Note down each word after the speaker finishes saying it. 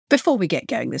Before we get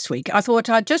going this week, I thought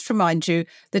I'd just remind you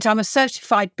that I'm a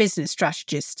certified business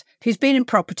strategist who's been in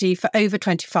property for over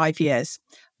 25 years.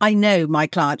 I know my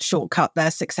clients shortcut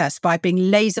their success by being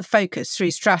laser focused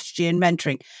through strategy and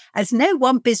mentoring, as no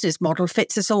one business model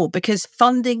fits us all because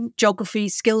funding, geography,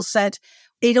 skill set,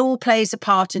 it all plays a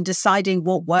part in deciding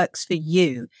what works for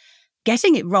you.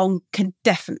 Getting it wrong can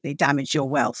definitely damage your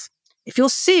wealth. If you're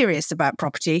serious about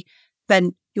property,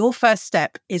 then your first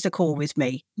step is a call with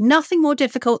me. Nothing more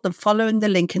difficult than following the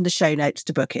link in the show notes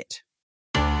to book it.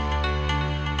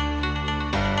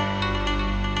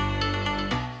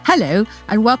 Hello,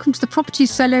 and welcome to the Property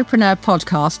Solopreneur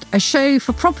podcast, a show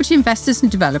for property investors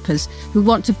and developers who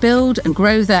want to build and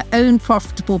grow their own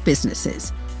profitable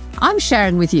businesses. I'm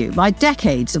sharing with you my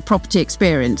decades of property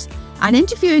experience and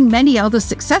interviewing many other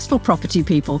successful property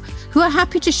people who are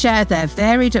happy to share their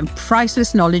varied and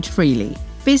priceless knowledge freely.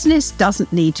 Business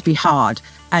doesn't need to be hard,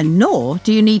 and nor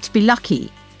do you need to be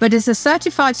lucky. But as a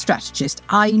certified strategist,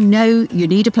 I know you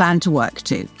need a plan to work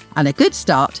to. And a good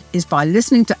start is by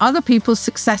listening to other people's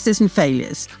successes and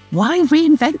failures. Why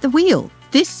reinvent the wheel?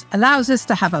 This allows us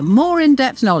to have a more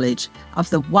in-depth knowledge of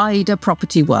the wider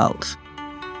property world.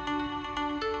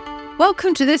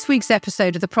 Welcome to this week's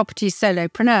episode of the Property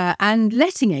Solopreneur, and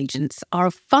letting agents are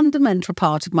a fundamental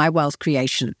part of my wealth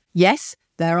creation. Yes,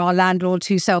 there are landlords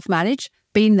who self-manage.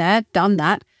 Been there, done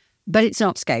that, but it's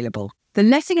not scalable. The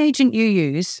letting agent you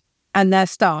use and their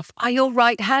staff are your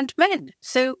right-hand men.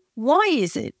 So why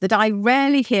is it that I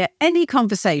rarely hear any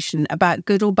conversation about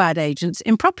good or bad agents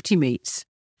in property meets?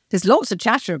 There's lots of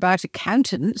chatter about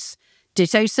accountants,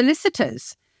 ditto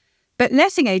solicitors. But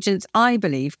letting agents, I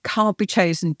believe, can't be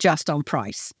chosen just on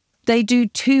price. They do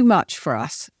too much for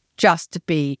us just to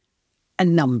be a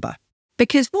number.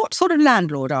 Because what sort of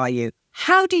landlord are you?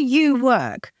 How do you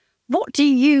work? What do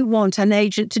you want an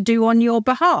agent to do on your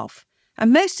behalf?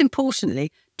 And most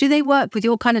importantly, do they work with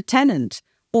your kind of tenant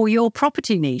or your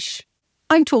property niche?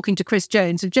 I'm talking to Chris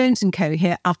Jones of Jones & Co.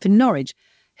 here up in Norwich,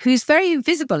 who's very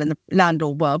visible in the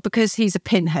landlord world because he's a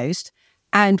pin host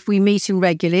and we meet him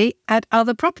regularly at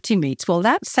other property meets. Well,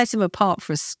 that set him apart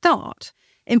for a start.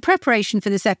 In preparation for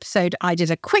this episode, I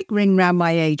did a quick ring round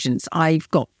my agents. I've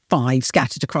got 5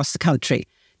 scattered across the country.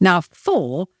 Now,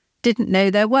 4 didn't know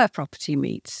there were property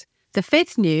meets. The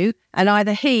 5th knew, and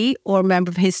either he or a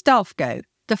member of his staff go.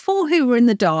 The 4 who were in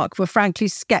the dark were frankly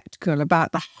sceptical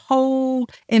about the whole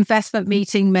investment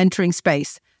meeting mentoring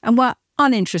space and were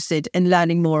uninterested in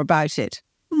learning more about it.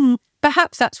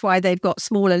 Perhaps that's why they've got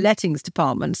smaller lettings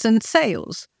departments and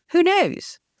sales. Who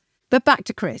knows? But back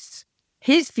to Chris.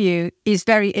 His view is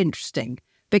very interesting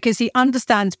because he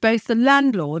understands both the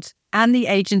landlord's and the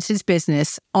agent's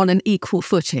business on an equal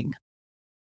footing.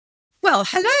 Well,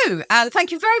 hello, and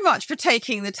thank you very much for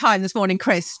taking the time this morning,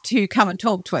 Chris, to come and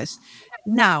talk to us.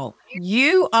 Now,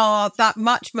 you are that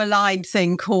much maligned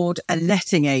thing called a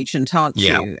letting agent, aren't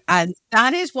you? And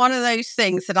that is one of those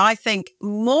things that I think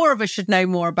more of us should know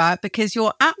more about because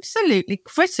you're absolutely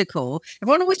critical.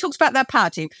 Everyone always talks about their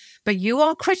power team, but you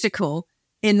are critical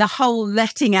in the whole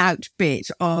letting out bit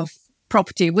of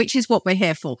property, which is what we're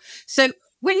here for. So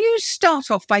will you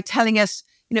start off by telling us,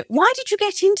 why did you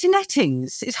get into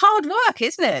lettings? It's hard work,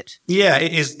 isn't it? Yeah,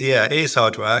 it is. Yeah, it is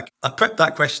hard work. I prepped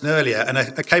that question earlier and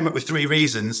I came up with 3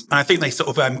 reasons. And I think they sort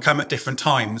of come at different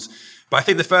times. But I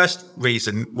think the first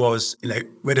reason was,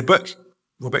 read a book,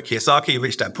 Robert Kiyosaki,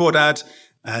 Rich Dad, Poor Dad.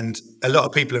 And a lot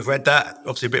of people have read that.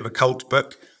 Obviously a bit of a cult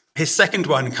book. His second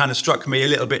one kind of struck me a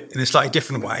little bit in a slightly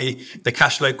different way, the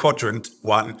cash flow quadrant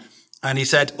one. And he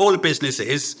said, all a business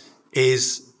is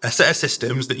a set of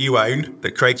systems that you own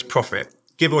that creates profit.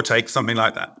 Give or take, something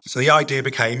like that. So the idea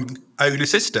became own a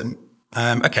system.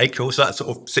 Okay, cool. So that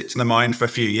sort of sits in the mind for a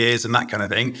few years and that kind of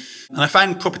thing. And I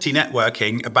found property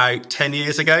networking about 10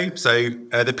 years ago. So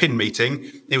the PIN meeting,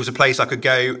 it was a place I could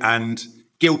go and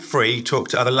guilt-free talk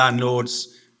to other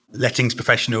landlords, lettings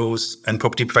professionals and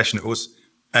property professionals.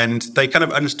 And they kind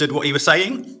of understood what he was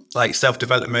saying, like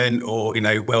self-development or,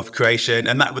 wealth creation.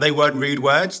 And that they weren't rude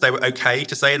words. They were okay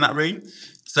to say in that room.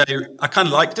 So I kind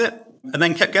of liked it. And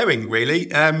then kept going,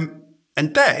 really. And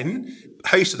then,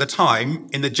 host at the time,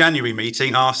 in the January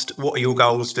meeting, asked, what are your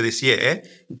goals for this year?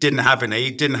 Didn't have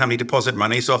any deposit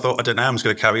money. So I thought, I don't know, I'm just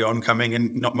going to carry on coming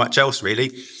and not much else,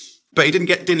 really. But he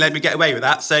didn't let me get away with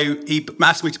that. So he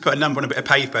asked me to put a number on a bit of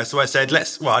paper. So I said,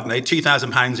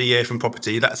 £2,000 a year from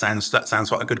property. That sounds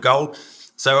like a good goal.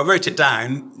 So I wrote it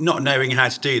down, not knowing how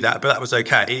to do that, but that was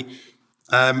okay.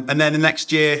 And then the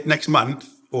next month,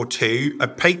 or 2, I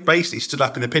basically stood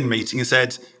up in the PIN meeting and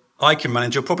said, I can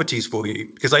manage your properties for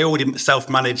you because I already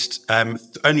self-managed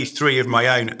only 3 of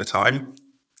my own at the time.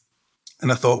 And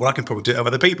I thought, well, I can probably do it with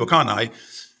other people, can't I?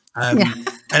 Yeah.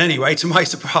 And anyway, to my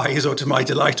surprise or to my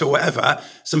delight or whatever,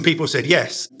 some people said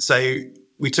yes. So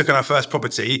we took on our first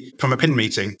property from a PIN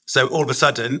meeting. So all of a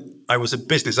sudden, I was a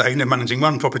business owner managing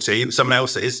one property, someone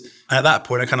else's. And at that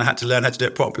point, I kind of had to learn how to do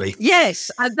it properly. Yes,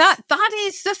 and that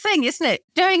is the thing, isn't it?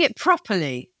 Doing it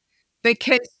properly,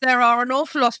 because there are an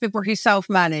awful lot of people who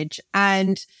self-manage,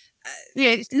 and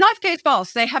life goes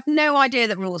past. They have no idea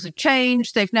that rules have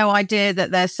changed. They've no idea that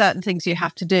there's certain things you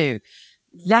have to do.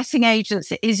 Letting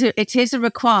agents, it is a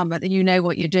requirement that you know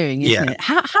what you're doing, isn't it?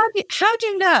 How do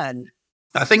you learn?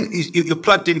 I think you're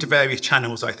plugged into various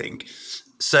channels, I think.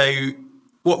 So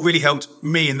what really helped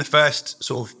me in the first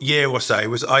sort of year or so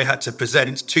was I had to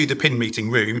present to the PIN meeting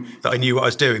room that I knew what I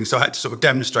was doing. So I had to sort of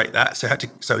demonstrate that. So I had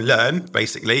to learn,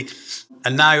 basically.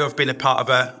 And now I've been a part of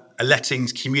a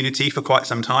lettings community for quite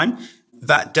some time.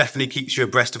 That definitely keeps you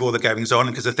abreast of all the goings on,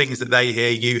 because the things that they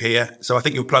hear, you hear. So I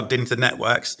think you're plugged into the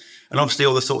networks, and obviously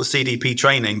all the sort of CDP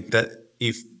training that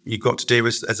you've got to do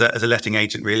as a letting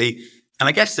agent, really. And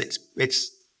I guess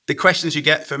it's the questions you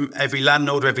get from every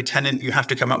landlord or every tenant. You have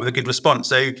to come up with a good response.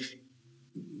 So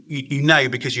you know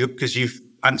because you've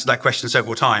answered that question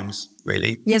several times,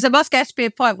 really. Yes, there must get to be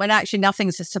a point when actually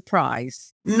nothing's a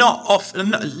surprise. Not often,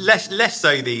 less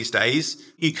so these days.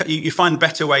 You find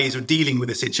better ways of dealing with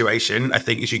the situation, I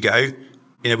think, as you go.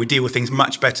 We deal with things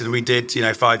much better than we did,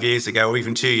 5 years ago or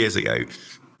even 2 years ago.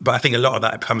 But I think a lot of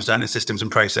that comes down to systems and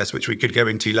process, which we could go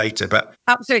into later. But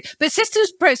absolutely. But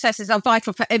systems processes are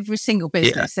vital for every single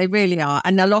business. Yeah. They really are.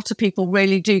 And a lot of people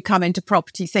really do come into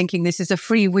property thinking this is a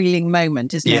freewheeling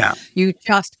moment, isn't it? You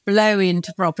just blow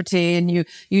into property and you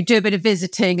do a bit of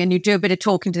visiting and you do a bit of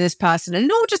talking to this person, and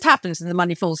it all just happens and the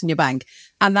money falls in your bank.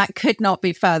 And that could not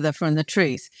be further from the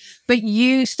truth. But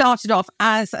you started off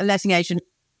as a letting agent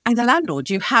and a landlord.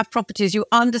 You have properties, you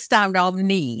understand our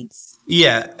needs.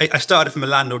 Yeah, I started from the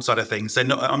landlord side of things. So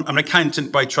I'm an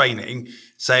accountant by training.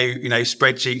 So,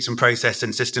 spreadsheets and process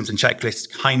and systems and checklists,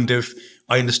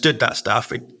 I understood that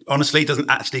stuff. It honestly doesn't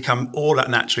actually come all that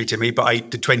naturally to me, but I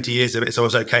did 20 years of it, so I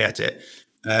was okay at it.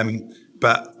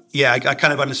 But yeah, I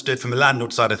kind of understood from the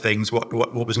landlord side of things what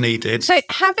was needed. So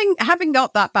having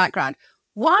got that background,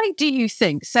 why do you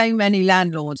think so many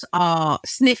landlords are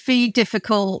sniffy,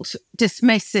 difficult,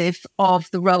 dismissive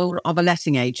of the role of a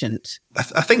letting agent?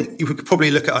 I think you could probably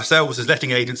look at ourselves as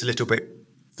letting agents a little bit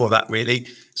for that, really.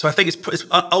 So I think it's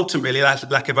ultimately a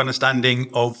lack of understanding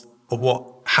of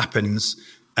what happens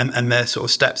and their sort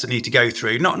of steps that need to go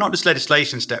through. Not just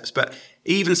legislation steps, but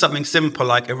even something simple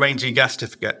like arranging a gas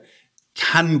certificate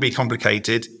can be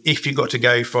complicated if you've got to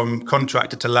go from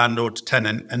contractor to landlord to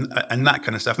tenant and that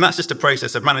kind of stuff. And that's just a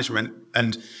process of management.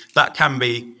 And that can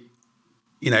be,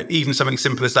 even something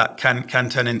simple as that can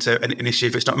turn into an issue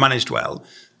if it's not managed well.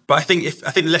 But I think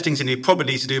the lettings industry probably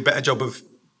needs to do a better job of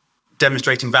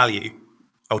demonstrating value,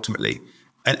 ultimately.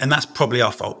 And that's probably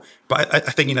our fault. But I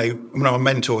think, when our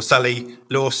mentor, Sally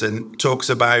Lawson, talks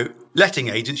about letting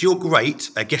agents, you're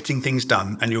great at getting things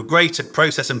done and you're great at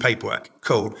process and paperwork.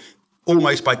 Cool.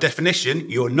 Almost by definition,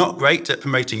 you're not great at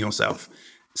promoting yourself.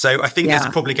 So I think this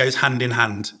probably goes hand in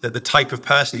hand, that the type of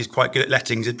person who's quite good at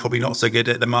lettings is probably not so good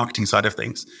at the marketing side of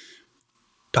things.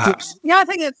 Perhaps. Yeah, I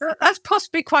think that's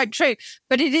possibly quite true.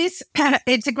 But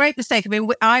it's a great mistake. I mean,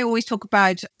 I always talk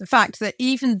about the fact that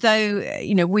even though,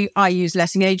 I use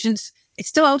letting agents, it's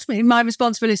still ultimately my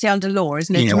responsibility under law,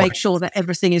 isn't it, to make sure that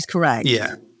everything is correct?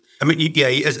 Yeah. I mean,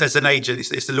 as an agent,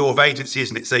 it's the law of agency,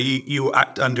 isn't it? So you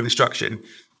act under instruction.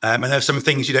 And there's some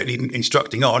things you don't need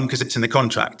instructing on because it's in the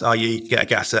contract, i.e. get a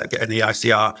gas, get an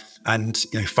EICR and,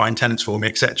 find tenants for me,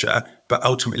 etc. But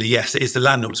ultimately, yes, it is the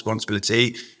landlord's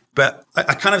responsibility. But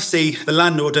I kind of see the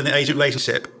landlord and the agent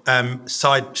relationship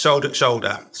shoulder to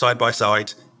shoulder, side by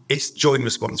side. It's joint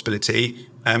responsibility.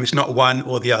 It's not one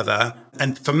or the other.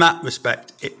 And from that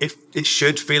respect, it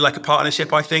should feel like a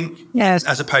partnership, I think. Yes.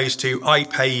 As opposed to, I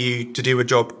pay you to do a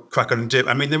job, crack on and do it.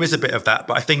 I mean, there is a bit of that,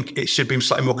 but I think it should be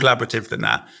slightly more collaborative than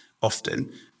that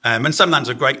often. And some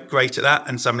landlords are great at that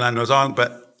and some landlords aren't.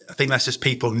 But I think that's just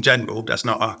people in general. That's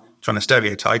not trying to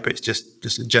stereotype. It's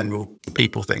just a general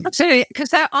people thing. Absolutely. Because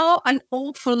there are an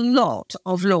awful lot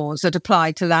of laws that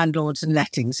apply to landlords and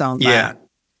lettings, aren't there? Yeah.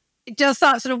 Does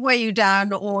that sort of weigh you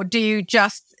down, or do you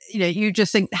just, you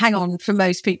just think, hang on, for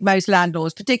most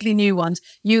landlords, particularly new ones,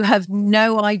 you have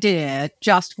no idea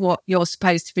just what you're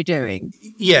supposed to be doing?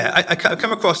 Yeah, I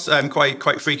come across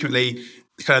quite frequently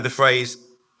kind of the phrase,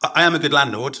 I am a good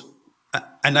landlord.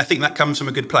 And I think that comes from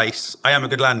a good place. I am a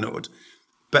good landlord.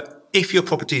 But if your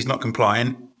property is not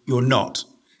compliant, you're not.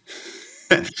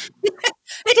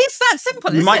 It is that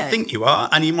simple, You isn't might it? think you are,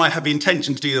 and you might have the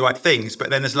intention to do the right things, but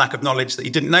then there's lack of knowledge that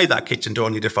you didn't know that kitchen door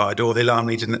needed fired or the alarm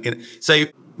needed. So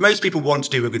most people want to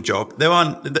do a good job. There's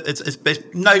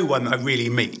no one that I really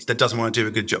meet that doesn't want to do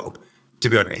a good job, to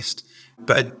be honest.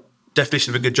 But a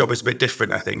definition of a good job is a bit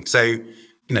different, I think. So,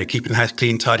 keeping the house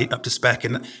clean, tidy, up to spec.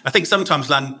 And I think sometimes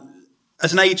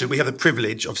as an agent, we have the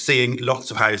privilege of seeing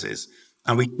lots of houses,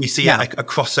 and we see a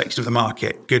cross-section of the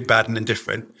market, good, bad, and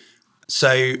indifferent. So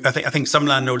I think some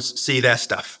landlords see their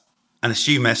stuff and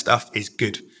assume their stuff is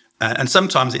good. And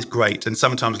sometimes it's great. And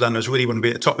sometimes landlords really want to be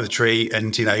at the top of the tree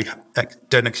and,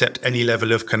 don't accept any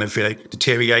level of kind of,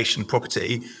 deterioration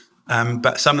property.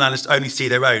 But some landlords only see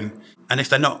their own. And if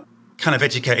they're not kind of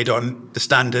educated on the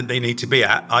standard they need to be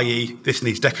at, i.e. this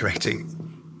needs decorating,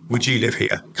 would you live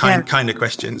here? Kind of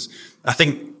questions. I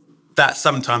think that's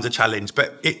sometimes a challenge,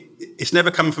 but it's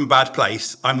never coming from a bad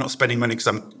place. I'm not spending money because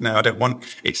I don't want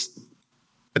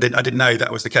I didn't know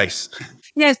that was the case.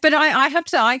 Yes, but I have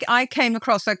to. I came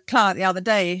across a client the other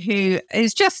day who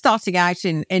is just starting out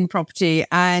in property,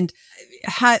 and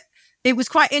it was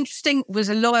quite interesting. Was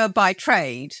a lawyer by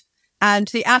trade, and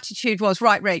the attitude was,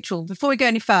 right, Rachel, before we go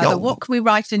any further, what can we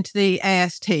write into the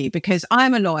AST? Because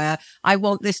I'm a lawyer, I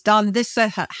want this done.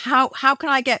 How can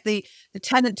I get the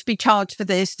tenant to be charged for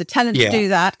this, the tenant to do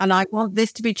that, and I want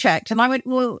this to be checked. And I went,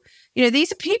 well,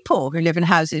 these are people who live in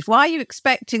houses. Why are you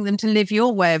expecting them to live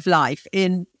your way of life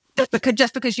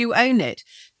just because you own it?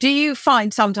 Do you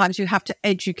find sometimes you have to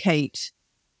educate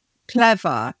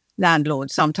clever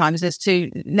landlords sometimes as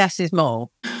to less is more?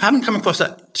 I haven't come across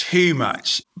that too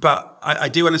much, but I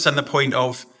do understand the point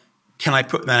of, can I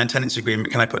put that in tenancy agreement?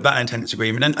 Can I put that in tenancy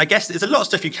agreement? And I guess there's a lot of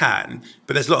stuff you can,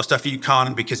 but there's a lot of stuff you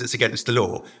can't because it's against the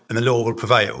law and the law will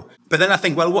prevail. But then I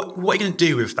think, well, what are you going to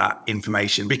do with that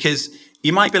information? Because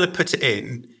you might be able to put it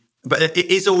in, but it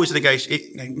is always a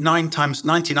negotiation. 99 times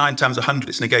 100,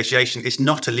 it's a negotiation. It's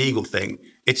not a legal thing.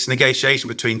 It's a negotiation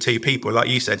between two people. Like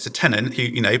you said, it's a tenant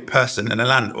person and a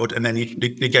landlord, and then you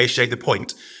negotiate the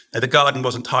point. The garden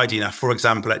wasn't tidy enough, for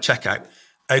example, at checkout.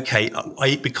 Okay,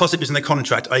 because it was in the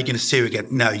contract, are you going to sue again?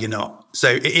 No, you're not. So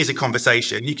it is a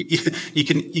conversation.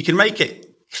 You can make it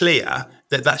clear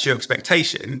that that's your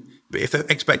expectation. But if the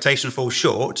expectation falls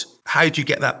short, how do you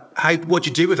get that? What do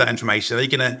you do with that information?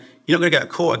 You're not going to go to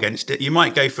court against it. You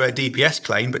might go for a DPS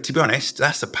claim, but to be honest,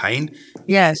 that's a pain.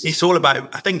 Yes. It's all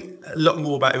about, I think, a lot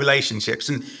more about relationships.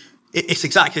 And it's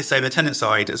exactly the same on the tenant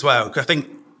side as well. Because I think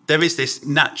there is this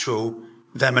natural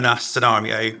them and us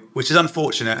scenario, which is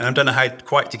unfortunate. And I don't know how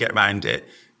quite to get around it.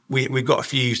 We've got a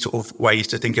few sort of ways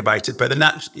to think about it. But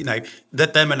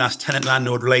that them and us tenant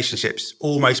landlord relationships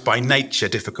almost by nature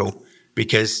difficult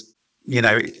because,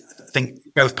 I think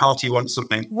both parties want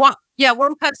something. One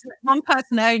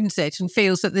person owns it and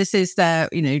feels that this is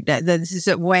this is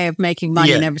a way of making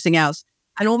money and everything else,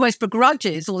 and almost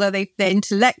begrudges, although they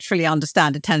intellectually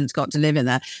understand a tenant's got to live in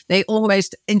there, they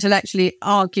almost intellectually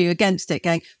argue against it,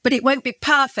 going, but it won't be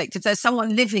perfect if there's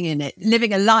someone living in it,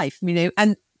 living a life,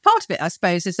 and part of it, I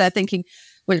suppose, is they're thinking,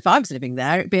 well, if I was living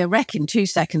there, it'd be a wreck in 2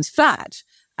 seconds flat.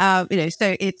 So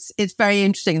it's very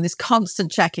interesting, this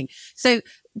constant checking. So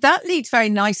that leads very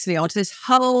nicely onto this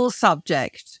whole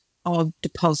subject of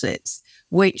deposits,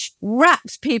 which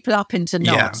wraps people up into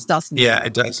knots, doesn't it? Yeah,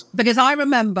 it does. Because I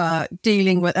remember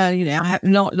dealing with, I have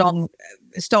not long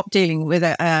stopped dealing with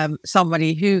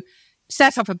somebody who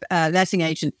set up a letting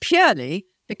agent purely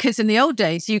because in the old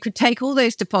days, you could take all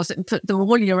those deposits and put them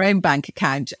all in your own bank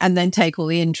account and then take all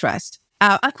the interest.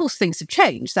 Of course, things have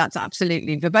changed. That's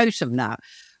absolutely verboten now.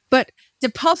 But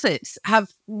deposits have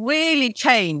really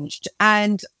changed.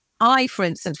 And I, for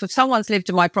instance, if someone's lived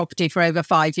in my property for over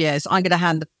 5 years, I'm going to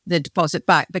hand the deposit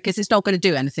back because it's not going to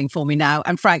do anything for me now.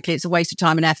 And frankly, it's a waste of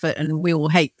time and effort and we all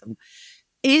hate them.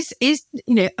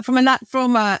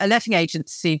 From a letting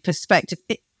agency perspective,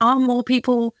 are more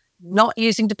people not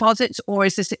using deposits, or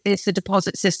is the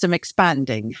deposit system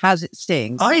expanding? How's it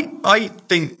staying? I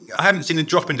think I haven't seen a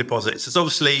drop in deposits. There's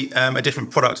obviously a different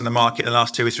product in the market in the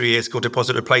last 2 or 3 years called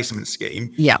deposit replacement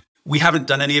scheme. Yeah, we haven't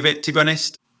done any of it, to be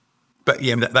honest, but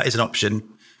that is an option.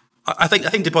 I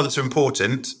think deposits are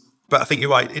important, but I think you're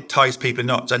right. It ties people in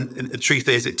knots, and the truth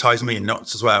is, it ties me in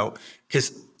knots as well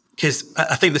because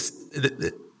I think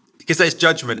because there's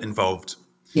judgment involved.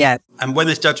 Yeah. And when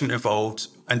there's judgment involved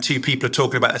and two people are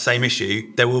talking about the same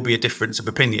issue, there will be a difference of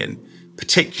opinion,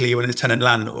 particularly when it's tenant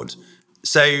landlord.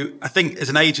 So I think as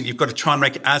an agent, you've got to try and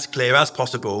make it as clear as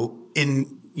possible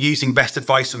in using best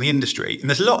advice from the industry. And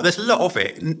there's a lot of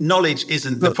it. Knowledge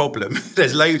isn't the problem.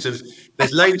 There's loads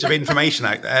of information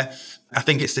out there. I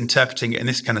think it's interpreting it in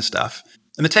this kind of stuff.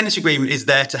 And the tenancy agreement is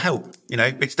there to help.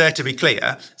 It's there to be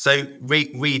clear. So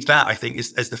read that, I think,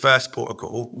 as the first port of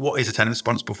call. What is a tenant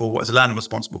responsible for? What is a landlord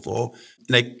responsible for?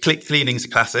 Click cleaning is a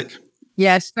classic.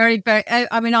 Yes, very, very.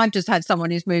 I mean, I've just had someone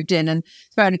who's moved in and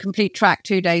thrown a complete track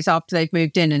 2 days after they've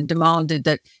moved in and demanded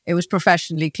that it was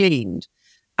professionally cleaned.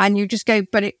 And you just go,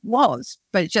 but it was.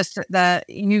 But it's just that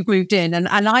you moved in. And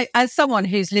I, as someone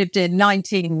who's lived in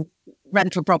 19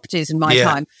 rental properties in my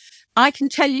time, I can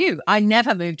tell you, I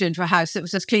never moved into a house that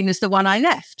was as clean as the one I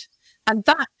left. And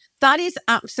that is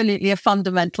absolutely a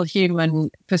fundamental human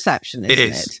perception,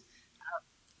 isn't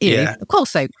it? Of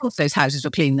course those houses were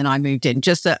clean when I moved in,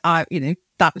 just that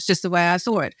that was just the way I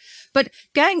saw it. But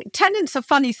tenants are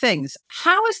funny things.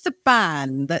 How has the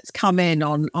ban that's come in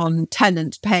on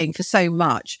tenants paying for so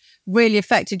much really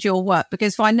affected your work?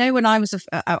 Because I know when I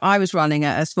was running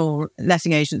a small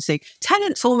letting agency,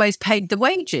 tenants almost paid the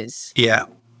wages. Yeah.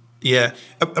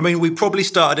 I mean, we probably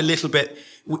started a little bit.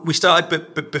 We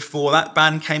started before that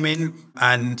ban came in,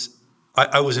 and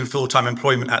I was in full-time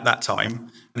employment at that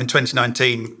time. And in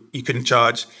 2019, you couldn't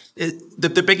charge.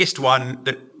 The biggest one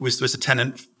that was a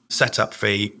tenant setup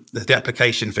fee, the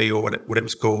application fee, or what it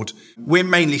was called. We're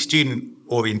mainly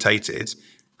student-orientated,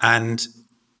 and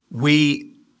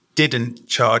we didn't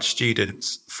charge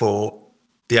students for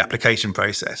the application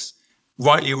process.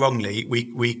 Rightly or wrongly,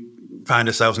 we found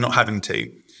ourselves not having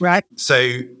to. Right.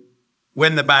 So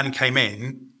when the ban came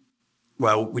in,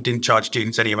 well, we didn't charge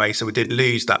students anyway, so we didn't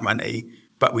lose that money,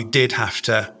 but we did have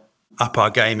to up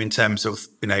our game in terms of,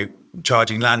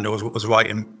 charging landlords what was the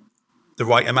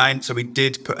right amount. So we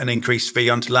did put an increased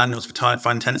fee onto landlords for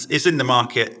finding tenants. It's within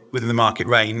the market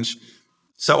range.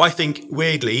 So I think,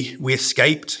 weirdly, we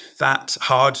escaped that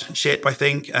hardship, I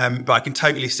think. But I can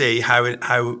totally see how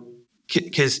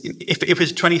because if it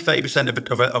was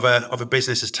 20-30% of a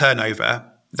business's turnover,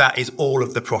 that is all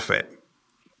of the profit.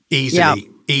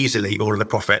 Easily all of the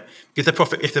profit. If the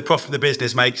profit of the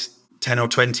business makes 10 or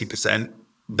 20%,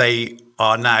 they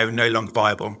are now no longer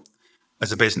viable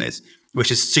as a business,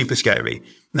 which is super scary. And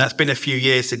that's been a few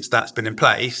years since that's been in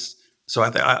place. So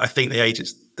I think the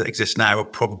agents that exist now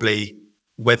have probably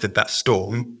weathered that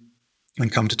storm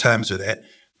and come to terms with it.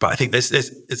 But I think there's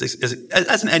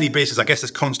as in any business, I guess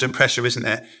there's constant pressure, isn't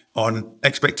there, on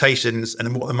expectations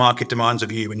and what the market demands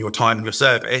of you and your time and your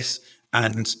service,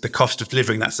 and the cost of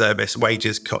delivering that service,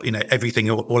 wages, everything,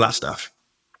 all that stuff.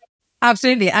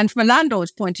 Absolutely. And from a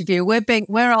landlord's point of view, we're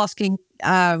asking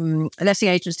letting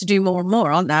agents to do more and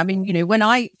more, aren't they? I mean, when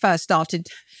I first started,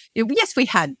 yes, we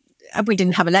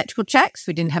didn't have electrical checks,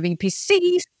 we didn't have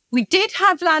EPCs. We did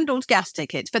have landlord's gas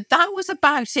tickets, but that was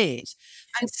about it.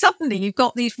 And suddenly you've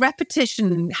got these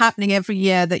repetition happening every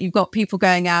year that you've got people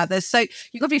going out there. So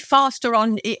you've got to be faster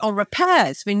on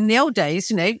repairs. I mean, in the old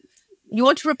days, you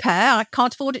want to repair, I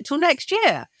can't afford it till next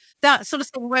year. That sort of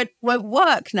thing won't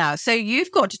work now. So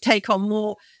you've got to take on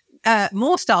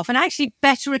more staff, and actually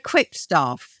better equipped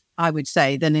staff, I would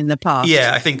say, than in the past.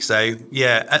 Yeah, I think so.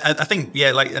 Yeah, I think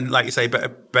like you say,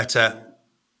 better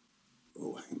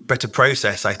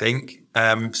process, I think.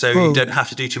 You don't have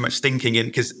to do too much thinking in,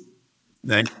 because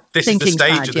this is the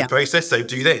stage of the process. So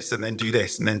do this, and then do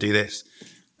this, and then do this.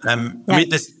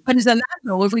 But as a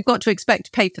landlord, we've got to expect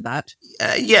to pay for that.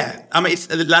 I mean, it's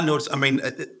the landlords. I mean,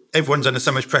 everyone's under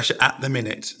so much pressure at the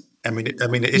minute.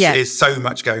 It's so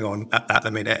much going on at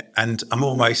the minute, and I'm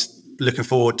almost looking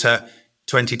forward to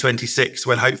 2026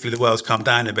 when hopefully the world's calmed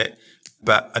down a bit.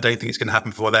 But I don't think it's going to happen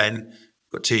before then.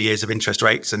 Got 2 years of interest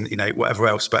rates and whatever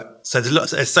else. But so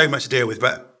there's so much to deal with.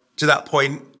 But to that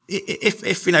point,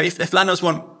 if landlords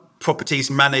want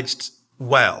properties managed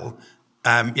well.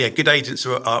 Good agents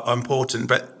are important,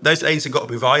 but those agents have got to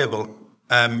be viable.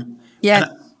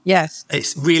 Yes.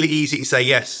 It's really easy to say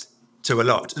yes to a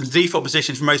lot. The default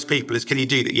position for most people is, can you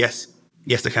do that? Yes,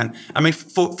 they can. I mean,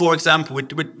 for example,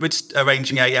 we're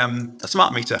arranging a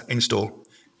smart meter install.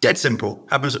 Dead simple.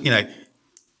 Happens,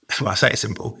 well, I say it's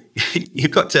simple.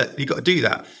 You've got to do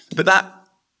that. But that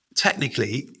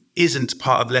technically isn't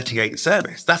part of the letting agent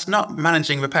service. That's not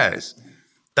managing repairs.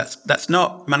 That's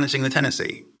not managing the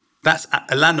tenancy. That's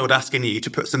a landlord asking you to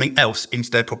put something else into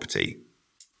their property.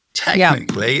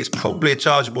 Technically, it's probably a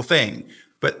chargeable thing,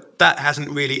 but that hasn't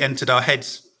really entered our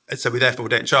heads. So we therefore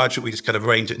don't charge it. We just kind of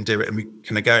arrange it and do it, and we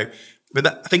kind of go. But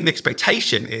I think the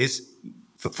expectation is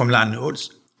from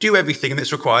landlords, do everything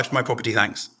that's required for my property,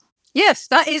 thanks. Yes,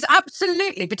 that is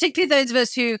absolutely, particularly those of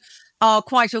us who are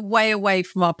quite a way away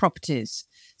from our properties.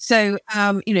 So,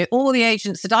 all the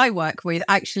agents that I work with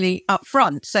actually up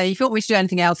front say, if you want me to do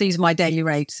anything else, these are my daily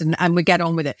rates, and we get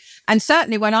on with it. And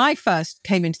certainly when I first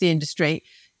came into the industry,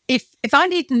 if I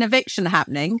need an eviction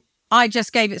happening, I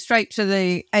just gave it straight to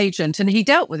the agent and he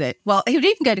dealt with it. Well, he would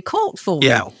even go to court for me.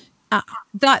 Yeah.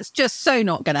 That's just so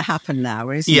not going to happen now,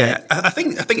 isn't it? Yeah, I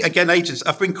think again, agents,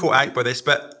 I've been caught out by this,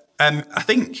 but I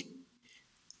think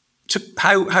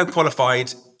how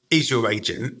qualified is your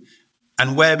agent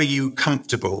and where are you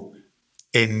comfortable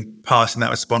in passing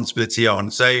that responsibility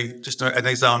on? So just an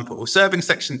example, serving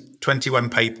Section 21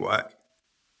 paperwork,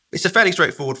 it's a fairly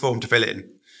straightforward form to fill in.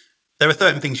 There are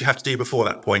certain things you have to do before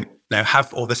that point. Now,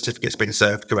 have all the certificates been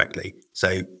served correctly?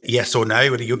 So yes or no,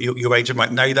 your agent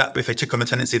might know that, but if they took on the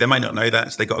tenancy, they might not know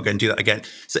that, so they've got to go and do that again.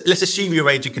 So let's assume your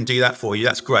agent can do that for you.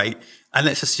 That's great. And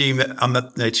let's assume that on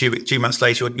the 2 months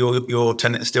later, your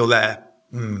tenant is still there.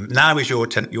 Now is your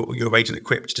agent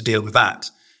equipped to deal with that?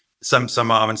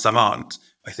 Some are and some aren't,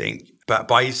 I think. But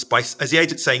by as the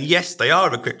agent saying yes, they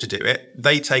are equipped to do it,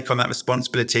 they take on that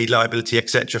responsibility, liability,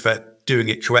 etc. for doing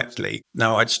it correctly.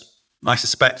 Now, I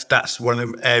suspect that's one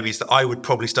of the areas that I would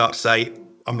probably start to say,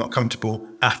 I'm not comfortable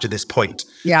after this point.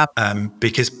 Yeah.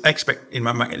 Because in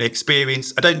my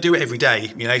experience, I don't do it every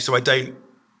day, so I don't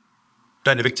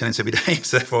evict tenants every day.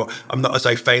 So therefore, I'm not as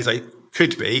au fait as I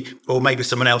could be, or maybe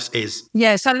someone else is.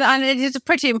 Yes, and it is a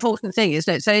pretty important thing,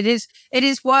 isn't it? So it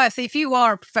is worth, if you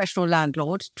are a professional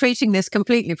landlord, treating this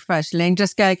completely professionally and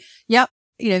just going, yep,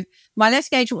 my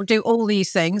letting agent will do all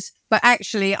these things, but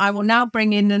actually I will now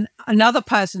bring in another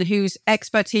person whose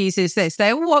expertise is this.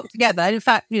 They all work together. In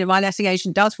fact, my letting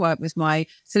agent does work with my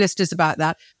solicitors about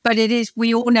that, but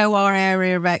we all know our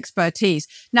area of expertise.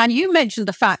 Now, you mentioned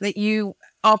the fact that you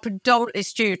are predominantly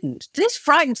student. This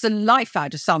frightens the life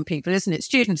out of some people, isn't it?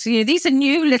 Students, these are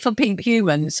new little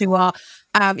humans who are,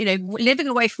 living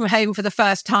away from home for the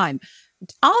first time.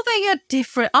 Are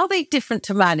they different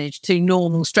to manage to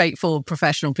normal, straightforward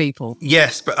professional people?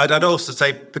 Yes, but I'd also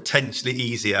say potentially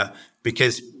easier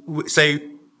because, so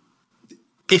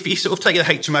if you sort of take the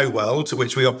HMO world to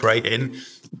which we operate in,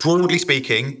 broadly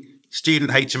speaking,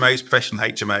 student HMOs, professional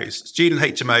HMOs. Student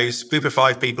HMOs, group of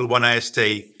 5 people, 1 AST.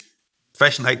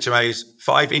 Professional HMOs,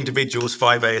 5 individuals,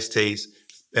 5 ASTs.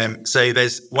 So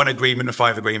there's 1 agreement or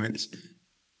 5 agreements.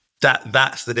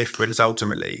 That's the difference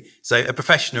ultimately. So a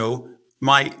professional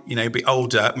might, be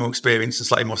older, more experienced and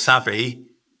slightly more savvy,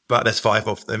 but there's 5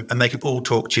 of them and they can all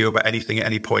talk to you about anything at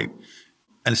any point.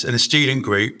 And a student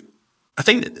group, I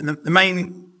think the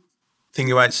main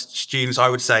thing about students, I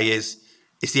would say, is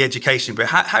the education. But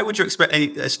how would you expect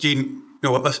a student,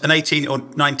 an 18 or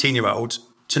 19-year-old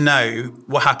to know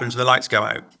what happens when the lights go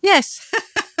out? Yes.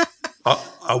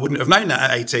 I wouldn't have known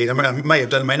that at 18. I mean, I may have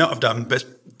done, may not have done, but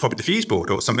it's probably the fuse board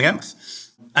or something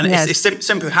else. And yes. It's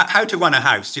simple. How to run a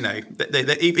house, even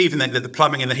the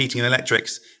plumbing and the heating and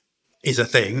electrics is a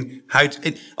thing.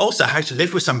 Also how to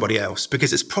live with somebody else,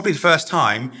 because it's probably the first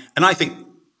time. And I think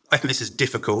this is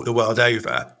difficult the world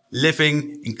over.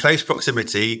 Living in close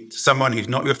proximity to someone who's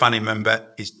not your family member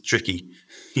is tricky,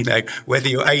 whether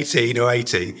you're 18 or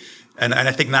 80. And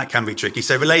I think that can be tricky.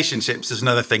 So relationships is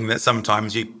another thing that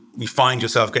sometimes you find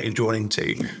yourself getting drawn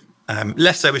into.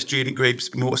 Less so with student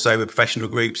groups, more so with professional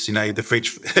groups. The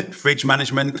fridge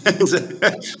management.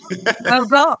 Oh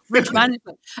God, fridge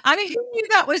management. I mean, who knew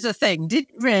that was a thing? Did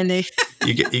really?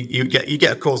 you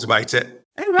get calls about it.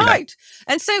 Oh, right.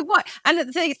 And so what? And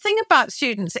the thing about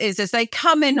students is they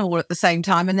come in all at the same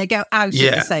time and they go out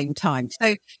at the same time.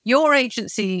 So your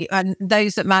agency and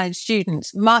those that manage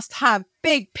students must have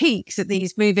big peaks at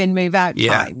these move in, move out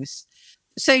times.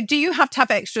 So do you have to have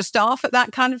extra staff at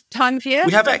that kind of time of year?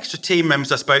 We have extra team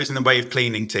members, I suppose, in the wave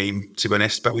cleaning team, to be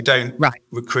honest, but we don't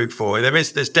recruit for it.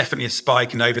 There's definitely a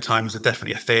spike in overtime, is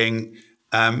definitely a thing.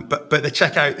 But the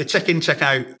check-in,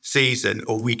 check-out season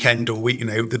or weekend or week,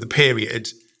 the period,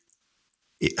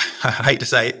 I hate to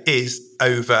say it, is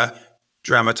over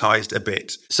dramatized a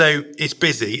bit. So it's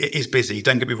busy. It is busy.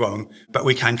 Don't get me wrong, but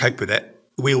we can cope with it.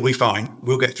 We'll be fine.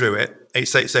 We'll get through it.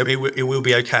 So it will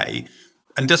be okay.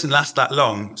 And doesn't last that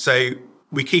long. So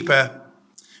we've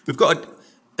got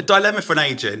a dilemma for an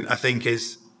agent, I think,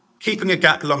 is keeping a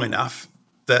gap long enough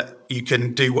that you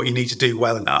can do what you need to do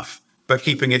well enough, but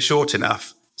keeping it short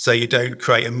enough so you don't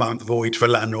create a month void for a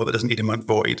landlord that doesn't need a month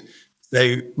void.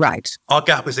 So our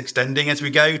gap is extending as we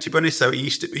go, to be honest. So it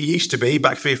used to be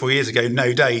back 3 or 4 years ago,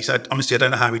 no days. Honestly, I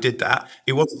don't know how we did that.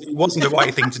 It wasn't the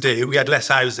right thing to do. We had less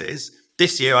houses.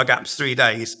 This year, our gap's 3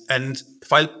 days. And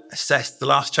if I assessed the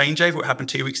last changeover, what happened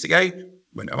 2 weeks ago,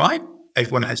 went all right.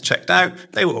 Everyone has checked out.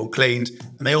 They were all cleaned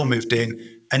and they all moved in.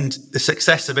 And the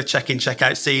success of a check-in,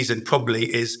 check-out season probably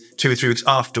is 2 or 3 weeks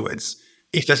afterwards.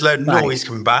 If there's a load of noise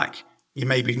coming back, you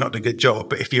maybe not done a good job.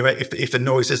 But if the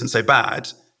noise isn't so bad,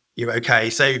 you're okay.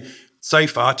 So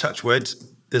far, touch wood,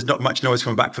 there's not much noise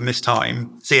coming back from this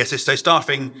time. So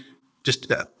staffing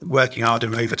just working hard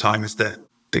and overtime is the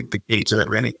key to it,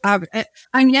 really.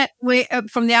 And yet, we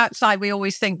from the outside, we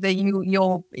always think that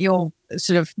your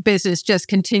sort of business just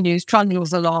continues,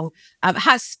 trundles along,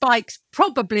 has spikes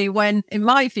probably when, in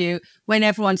my view, when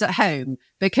everyone's at home,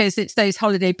 because it's those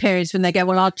holiday periods when they go,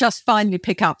 well, I'll just finally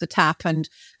pick up the tap and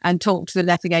talk to the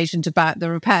letting agent about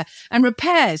the repair. And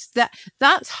repairs,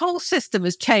 that whole system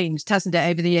has changed, hasn't it,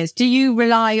 over the years? Do you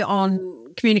rely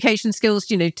on communication skills,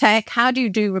 tech? How do you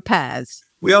do repairs?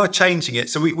 We are changing it.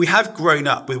 So we have grown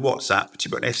up with WhatsApp, to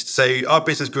be honest. So our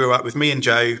business grew up with me and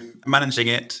Joe managing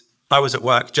it. I was at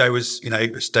work. Joe was,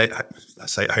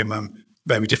 stay-at-home mum.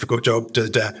 Very difficult job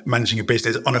managing a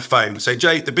business on a phone. So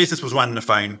Joe, the business was run on a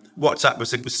phone. WhatsApp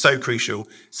was so crucial.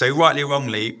 So rightly or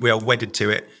wrongly, we are wedded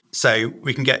to it. So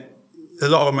we can get a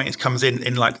lot of maintenance comes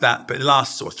in like that. But the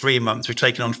last sort of 3 months, we've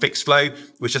taken on Fixflow,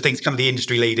 which I think is kind of the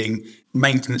industry-leading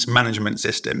maintenance management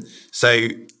system. So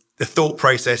the thought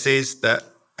process is that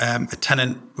a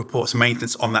tenant reports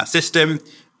maintenance on that system,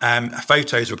 a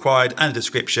photo is required and a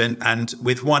description, and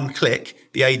with one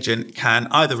click, the agent can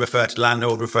either refer to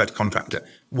landlord or refer to contractor.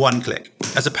 One click,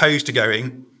 as opposed to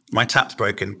going, my tap's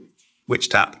broken. Which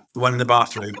tap? The one in the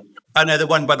bathroom. Oh no, the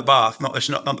one by the bath, not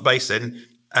the basin.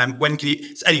 When can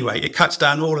you? So anyway, it cuts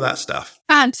down all of that stuff.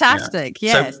 Fantastic,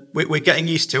 yeah. Yes. So we're getting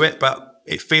used to it, but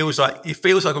it feels like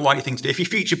a right thing to do. If you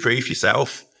future-proof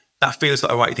yourself, that feels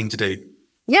like a right thing to do.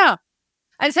 Yeah.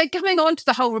 And so coming on to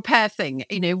the whole repair thing,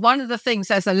 one of the things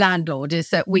as a landlord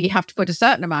is that we have to put a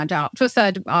certain amount out, to a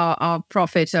third of our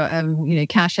profit,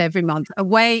 cash every month,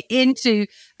 away into,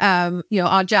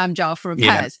 our jam jar for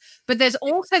repairs. Yeah. But there's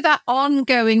also that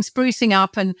ongoing sprucing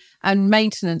up and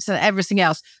maintenance and everything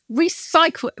else.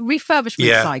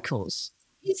 Refurbishment cycles.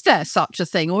 Is there such a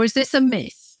thing, or is this a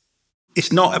myth?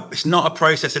 It's not a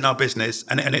process in our business,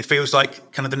 and it feels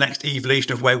like kind of the next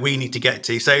evolution of where we need to get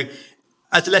to. So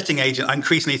as a letting agent, I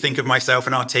increasingly think of myself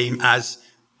and our team as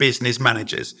business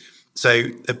managers. So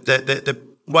the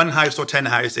one house or 10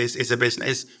 houses is a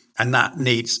business, and that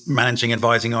needs managing,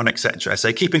 advising on, etc.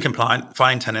 So keeping compliant,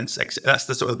 finding tenants, that's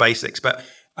the sort of basics. But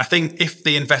I think if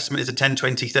the investment is a 10,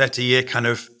 20, 30 year kind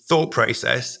of thought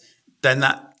process, then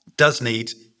that does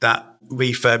need that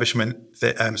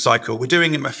refurbishment cycle. We're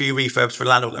doing a few refurbs for a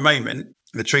landlord at the moment.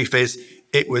 The truth is,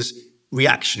 it was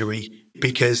reactionary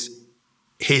because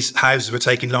his houses were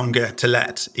taking longer to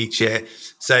let each year.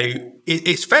 So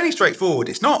it's fairly straightforward.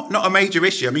 It's not a major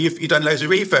issue. I mean, you've done loads of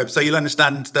refurbs, so you'll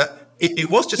understand that it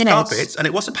was just carpets and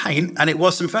it was a paint and it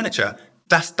was some furniture.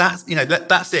 That's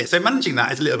it. So managing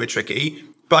that is a little bit tricky,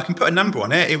 but I can put a number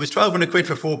on it. It was 1,200 quid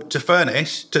to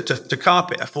furnish, to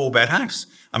carpet a 4-bed house.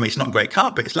 I mean, it's not great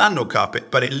carpet, it's landlord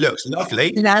carpet, but it looks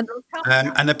lovely. Landlord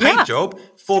carpet. And the paint job,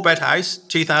 4-bed house,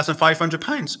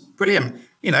 £2,500. Brilliant.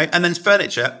 And then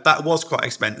furniture, that was quite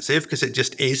expensive because it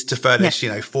just is to furnish,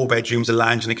 4 bedrooms, a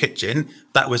lounge and a kitchen.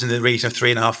 That was in the region of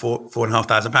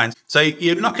 £4,500. So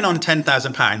you're knocking on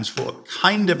 £10,000 for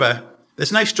kind of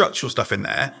there's no structural stuff in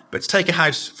there, but to take a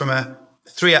house from a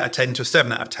 3 out of 10 to a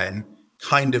 7 out of 10,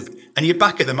 kind of, and you're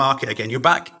back at the market again. You're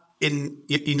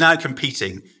now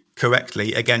competing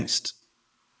correctly against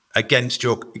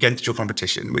your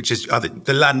competition, which is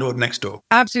the landlord next door.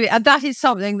 Absolutely. And that is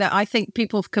something that I think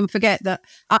people can forget. That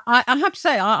I have to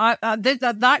say,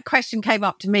 that question came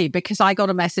up to me because I got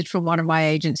a message from one of my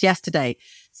agents yesterday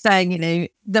saying,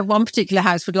 that one particular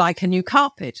house would like a new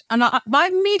carpet. And my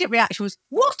immediate reaction was,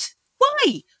 what?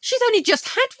 Why? She's only just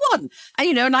had one.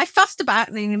 And I fussed about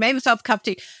it and made myself a cup of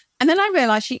tea. And then I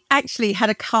realised she actually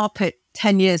had a carpet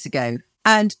 10 years ago.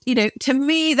 And, to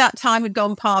me, that time had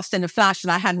gone past in a flash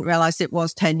and I hadn't realised it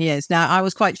was 10 years. Now, I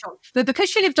was quite shocked. But because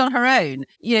she lived on her own,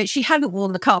 she hadn't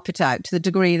worn the carpet out to the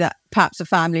degree that perhaps a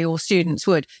family or students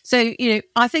would. So,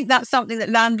 I think that's something that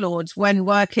landlords, when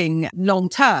working long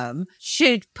term,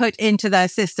 should put into their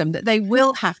system, that they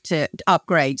will have to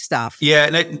upgrade stuff. Yeah,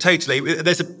 no, totally.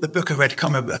 There's a book I read, I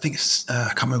can't remember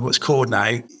what it's called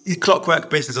now,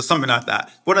 Clockwork Business or something like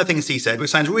that. One of the things he said,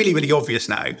 which sounds really, really obvious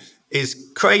now,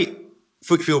 is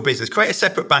for your business, create a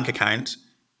separate bank account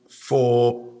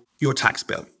for your tax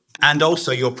bill and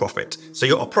also your profit. So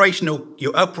your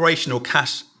operational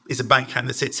cash is a bank account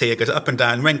that sits here, goes up and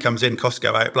down, rent comes in, costs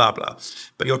go out, blah, blah.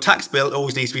 But your tax bill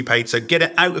always needs to be paid. So get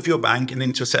it out of your bank and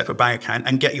into a separate bank account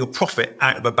and get your profit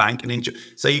out of a bank and into.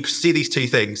 So you can see these two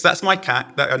things. That's my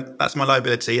CAC, that's my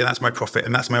liability, and that's my profit,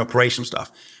 and that's my operational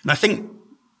stuff. And I think,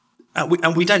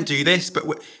 and we don't do this, but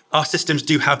our systems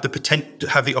do have the potential,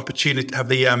 have the opportunity, have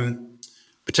the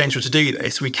potential to do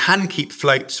this. We can keep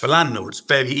floats for landlords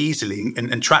very easily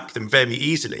and track them very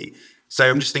easily. So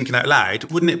I'm just thinking out loud,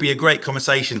 wouldn't it be a great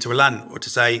conversation to a landlord to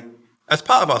say, as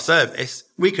part of our service,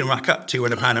 we can rack up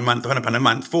 £200 a month, £100 a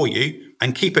month for you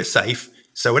and keep it safe.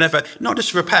 So whenever, not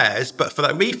just repairs, but for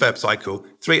that refurb cycle,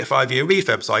 3 to 5 year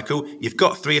refurb cycle, you've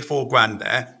got 3 or 4 grand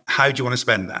there. How do you want to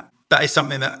spend that? That is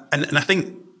something that, and I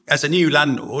think as a new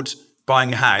landlord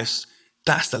buying a house,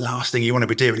 that's the last thing you want to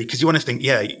be doing, because you want to think,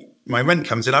 yeah, my rent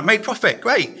comes in, I've made profit,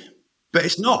 great. But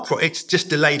it's not, it's just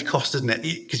delayed cost, isn't it?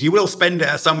 Because you will spend it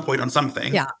at some point on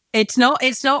something. Yeah, it's not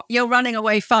your running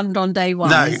away fund on day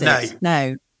one, is it?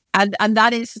 No. And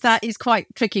that is quite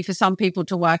tricky for some people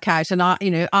to work out. And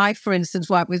I, for instance,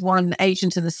 work with one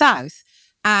agent in the south,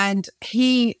 and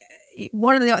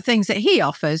one of the things that he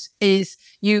offers is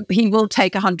he will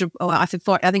take 100, or I think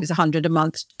it's 100 a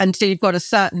month until you've got a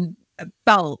certain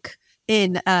bulk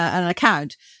in an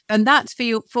account, and that's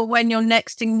for when you're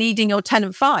next needing your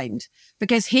tenant find,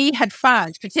 because he had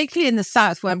found, particularly in the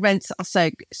south where rents are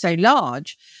so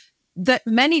large, that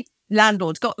many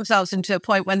landlords got themselves into a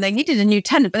point when they needed a new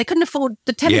tenant, but they couldn't afford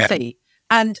the tenant fee,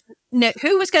 and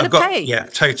who was going to pay? Yeah,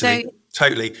 totally.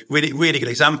 Totally. Really, really good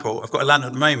example. I've got a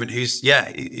landlord at the moment who's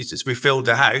just refilled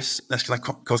the house. That's going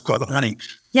to cost quite a lot of money.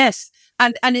 Yes.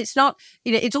 And it's not,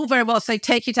 it's all very well to say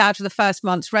take it out of the first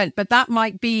month's rent, but that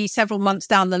might be several months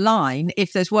down the line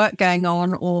if there's work going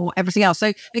on or everything else.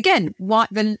 So again,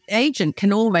 the agent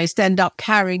can almost end up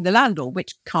carrying the landlord,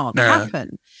 which can't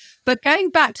happen. But going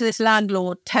back to this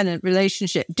landlord-tenant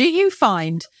relationship, do you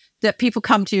find that people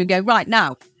come to you and go, right,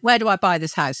 now, where do I buy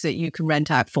this house that you can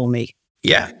rent out for me?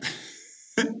 Yeah.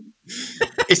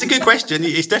 It's a good question.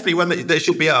 It's definitely one that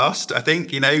should be asked. I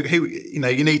think, you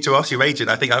need to ask your agent.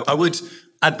 I think I would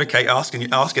advocate asking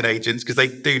agents, because they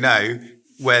do know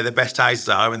where the best houses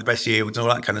are and the best yields and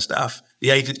all that kind of stuff. The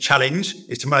agent challenge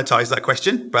is to monetize that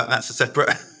question, but that's a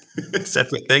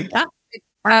separate thing.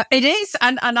 Yeah, it is.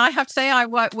 And I have to say, I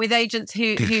work with agents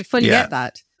who fully get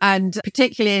that. And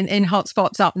particularly in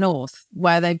hotspots up north,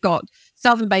 where they've got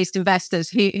southern-based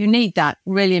investors who need that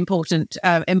really important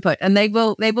input, and they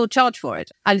will charge for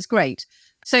it, and it's great.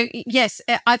 So yes,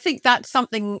 I think that's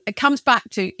something. It comes back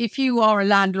to, if you are a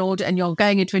landlord and you're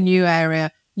going into a new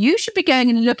area, you should be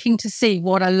going and looking to see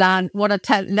what a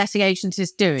letting agent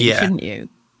is doing, shouldn't you?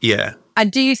 Yeah.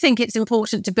 And do you think it's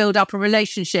important to build up a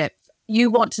relationship?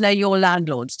 You want to know your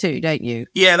landlords too, don't you?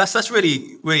 Yeah, that's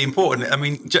really, really important. I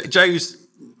mean, Joe's,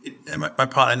 my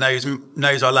partner,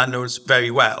 knows our landlords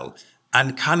very well,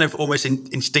 and kind of almost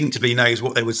instinctively knows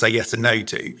what they would say yes and no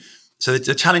to. So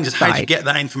the challenge is how to get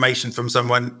that information from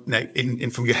someone,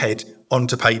 from your head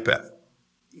onto paper.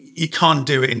 You can't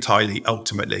do it entirely,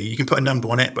 ultimately. You can put a number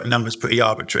on it, but a number's pretty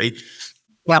arbitrary.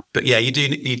 Well, but yeah, you do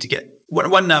need to get...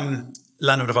 One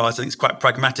landlord of ours, I think, is quite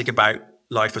pragmatic about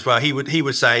life as well. He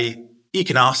would say, you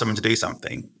can ask someone to do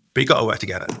something, but you've got to work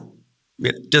together.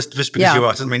 Just because you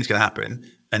ask doesn't mean it's going to happen.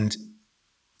 And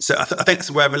so I think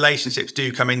that's where relationships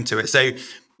do come into it. So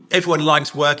everyone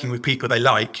likes working with people they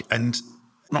like, and it's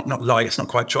not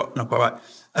quite right.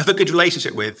 Have a good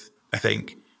relationship with, I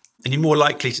think, and you're more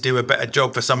likely to do a better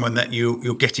job for someone that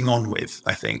you're getting on with,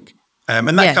 I think. And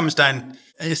that comes down,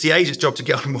 it's the agent's job to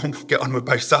get on with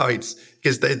both sides,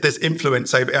 because there's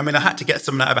influence over. I mean, I had to get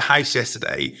someone out of a house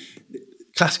yesterday.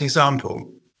 Classic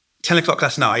example, 10 o'clock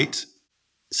last night,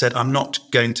 said, I'm not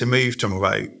going to move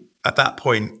tomorrow. At that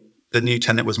point, the new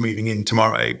tenant was moving in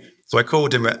tomorrow. So I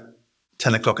called him at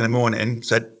 10 o'clock in the morning,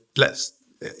 said,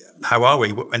 how are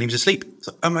we? And he was asleep.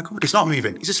 So, oh my God, he's not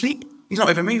moving. He's asleep. He's not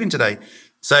even moving today.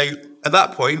 So at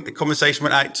that point, the conversation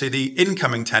went out to the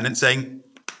incoming tenant saying,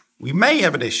 we may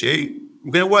have an issue.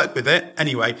 We're going to work with it.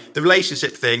 Anyway, the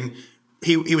relationship thing,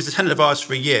 he was a tenant of ours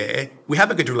for a year. We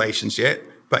have a good relationship,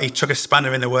 but he took a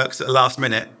spanner in the works at the last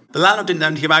minute. The landlord didn't know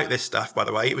anything about this stuff, by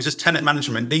the way. It was just tenant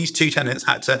management. These two tenants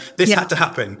had to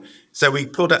happen. So we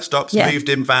pulled out stops, moved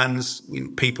in vans,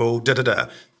 people,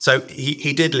 So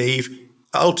he did leave,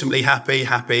 ultimately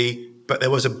happy, but there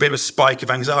was a bit of a spike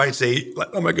of anxiety, like,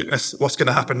 oh my goodness, what's going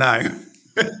to happen now?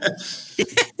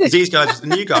 These guys, the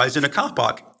new guys, in a car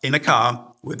park, in a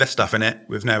car with their stuff in it,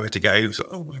 with nowhere to go. So,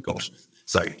 oh my gosh.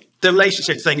 So the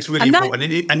relationship thing is really important.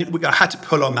 And I had to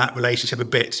pull on that relationship a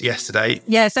bit yesterday.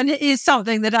 Yes, and it is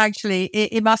something that actually,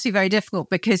 it must be very difficult,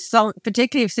 because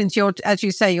particularly since as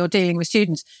you say, you're dealing with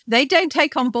students, they don't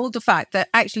take on board the fact that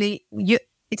actually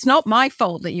it's not my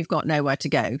fault that you've got nowhere to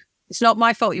go. It's not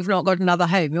my fault you've not got another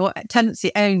home. Your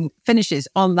tenancy finishes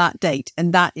on that date,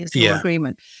 and that is your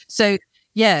agreement. So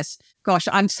yes, gosh,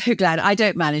 I'm so glad I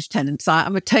don't manage tenants.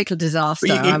 I'm a total disaster.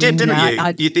 But you did, didn't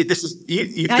you? You did.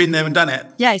 You've been there and done it.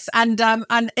 Yes, and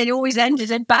it always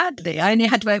ended badly. I only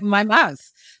had to open my mouth,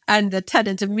 and the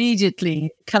tenant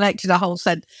immediately collected a whole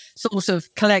sort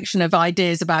of collection of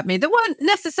ideas about me that weren't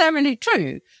necessarily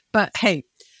true. But hey,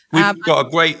 We've got a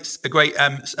great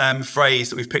phrase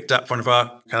that we've picked up from one of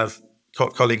our kind of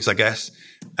colleagues, I guess,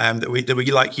 that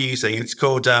we like using. It's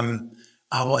called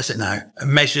what is it now? A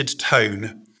measured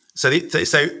tone. So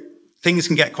things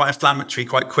can get quite inflammatory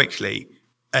quite quickly,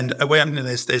 and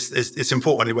awareness is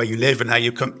important where you live and how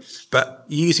you come. But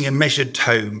using a measured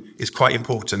tone is quite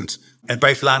important. And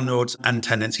both landlords and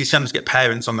tenants, you sometimes get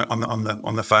parents on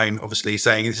the phone, obviously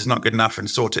saying this is not good enough and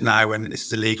sort it now and this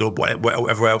is illegal,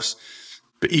 whatever else.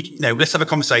 But let's have a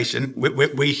conversation.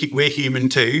 We're human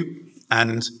too,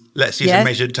 and let's use a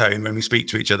measured tone when we speak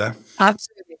to each other.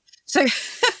 Absolutely. So,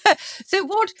 so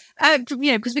what?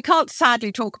 Because we can't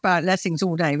sadly talk about lettings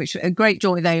all day, which a great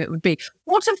joy though it would be.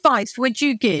 What advice would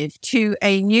you give to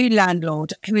a new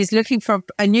landlord who is looking for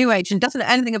a new agent, doesn't know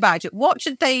anything about it?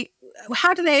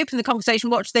 How do they open the conversation?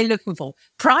 What are they looking for?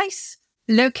 Price,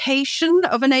 location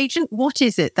of an agent. What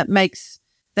is it that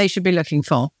they should be looking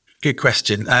for? Good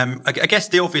question. I guess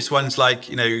the obvious ones like,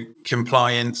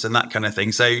 compliance and that kind of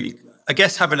thing. So I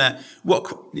guess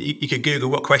you could Google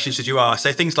what questions should you ask.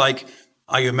 So things like,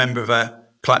 are you a member of a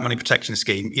client money protection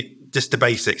scheme? Just the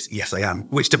basics. Yes, I am.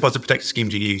 Which deposit protection scheme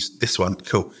do you use? This one.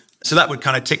 Cool. So that would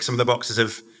kind of tick some of the boxes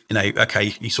of,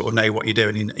 okay, you sort of know what you're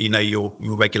doing. You're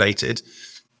regulated.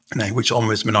 Which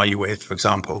ombudsman are you with, for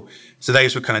example? So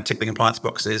those would kind of tick the compliance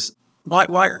boxes. Why?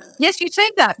 Yes, you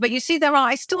say that, but you see,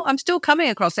 I'm still coming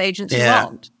across agents who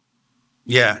aren't.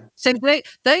 Yeah. So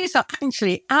those are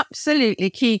actually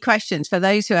absolutely key questions for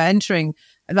those who are entering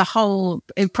the whole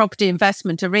property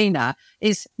investment arena.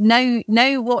 Is know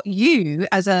what you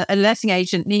as a letting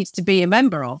agent needs to be a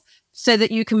member of, so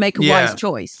that you can make a wise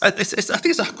choice. I think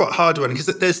it's a quite hard one because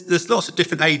there's lots of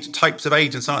different types of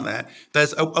agents, aren't there?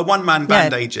 There's a one-man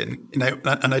band agent, and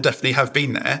I definitely have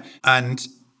been there. And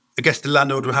I guess the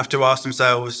landlord will have to ask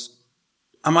themselves,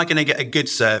 am I going to get a good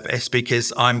service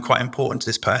because I'm quite important to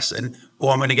this person?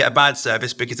 Or I'm going to get a bad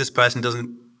service because this person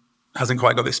hasn't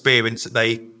quite got the experience that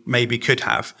they maybe could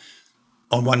have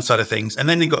on one side of things. And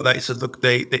then you've got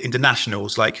the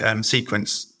internationals like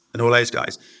Sequence and all those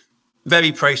guys.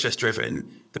 Very process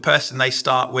driven. The person they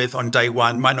start with on day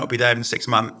one might not be there in 6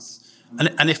 months.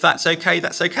 And if that's okay,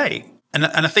 that's okay. And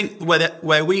I think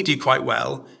where we do quite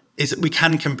well is that we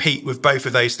can compete with both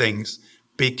of those things,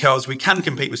 because we can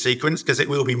compete with Sequence because it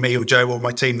will be me or Joe or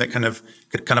my team that kind of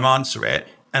answer it.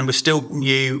 And we're still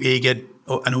new, eager,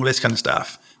 and all this kind of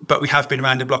stuff. But we have been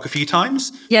around the block a few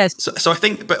times. Yes. So I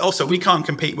think, but also we can't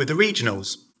compete with the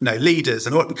regionals, leaders,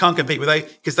 and we can't compete with those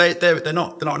because they're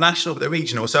not national, but they're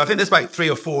regional. So I think there's about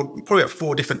probably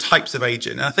 4 different types of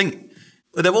agent, and I think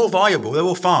they're all viable, they're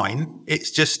all fine.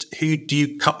 It's just who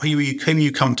are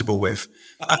you comfortable with?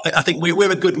 I think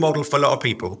we're a good model for a lot of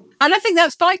people. And I think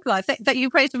that's vital. I think that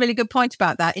you raised a really good point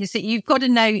about that, is that you've got to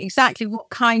know exactly what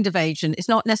kind of agent. It's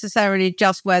not necessarily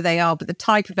just where they are, but the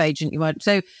type of agent you want.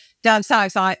 So down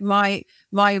south, my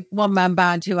one-man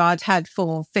band who I'd had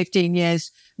for 15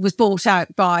 years was bought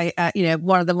out by,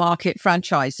 one of the market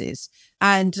franchises.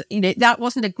 And, that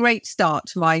wasn't a great start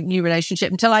to my new relationship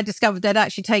until I discovered they'd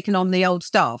actually taken on the old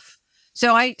staff.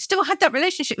 So I still had that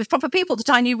relationship with proper people that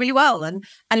I knew really well. And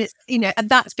it's, and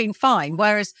that's been fine.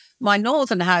 Whereas my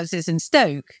northern houses in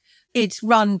Stoke, it's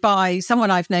run by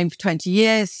someone I've known for 20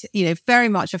 years, very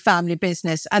much a family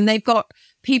business. And they've got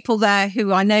people there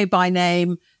who I know by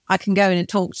name, I can go in and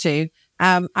talk to,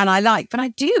 and I like. But I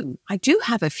do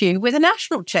have a few with a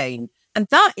national chain. And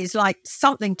that is like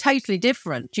something totally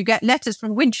different. You get letters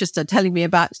from Winchester telling me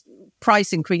about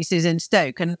price increases in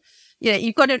Stoke. And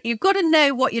you've got to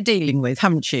know what you're dealing with,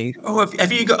 haven't you? Oh,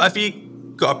 have you got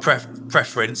a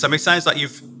preference? I mean, it sounds like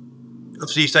you've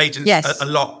obviously used agents a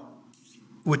lot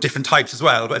with different types as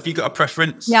well. But have you got a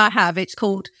preference? Yeah, I have. It's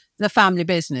called the family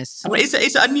business. I mean, is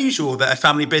it unusual that a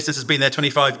family business has been there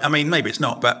 25? I mean, maybe it's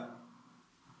not, but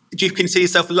do you consider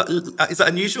yourself? Is that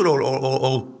unusual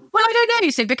or? Well, I don't know,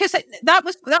 you see, because that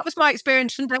was my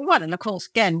experience from day one. And of course,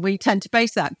 again, we tend to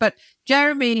base that. But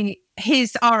Jeremy,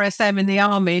 his RSM in the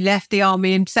army, left the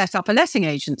army and set up a letting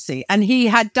agency. And he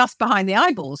had dust behind the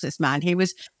eyeballs, this man. He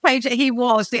was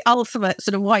the ultimate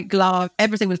sort of white glove.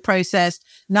 Everything was processed.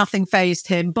 Nothing fazed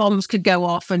him. Bombs could go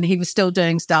off and he was still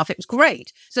doing stuff. It was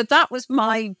great. So that was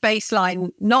my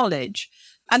baseline knowledge.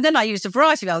 And then I used a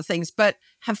variety of other things, but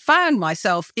have found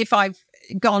myself, if I've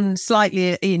gone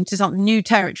slightly into some new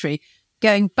territory,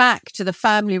 going back to the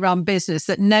family-run business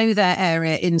that know their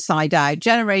area inside out.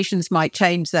 Generations might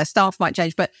change, their staff might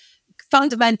change, but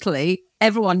fundamentally,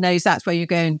 everyone knows that's where you're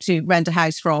going to rent a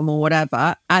house from or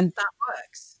whatever, and that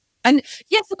works. And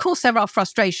yes, of course, there are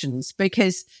frustrations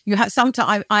because you have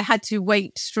sometimes I had to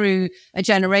wait through a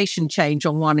generation change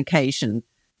on one occasion.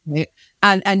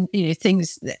 And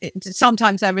things,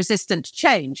 sometimes they're resistant to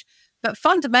change. But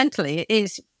fundamentally, it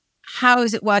is, how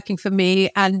is it working for me?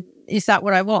 And is that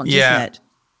what I want, isn't it?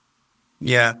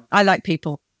 Yeah. I like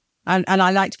people. And I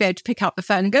like to be able to pick up the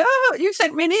phone and go, oh, you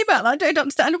sent me an email. I don't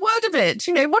understand a word of it.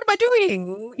 What am I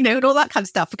doing? And all that kind of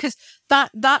stuff. Because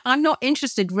that I'm not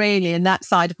interested really in that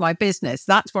side of my business.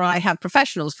 That's where I have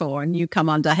professionals for. And you come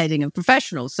under heading of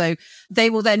professionals. So they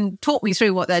will then talk me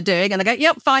through what they're doing. And I go,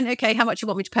 yep, fine. Okay. How much you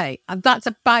want me to pay? And that's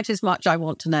about as much I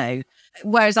want to know.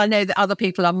 Whereas I know that other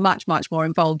people are much, much more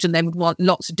involved and they would want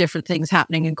lots of different things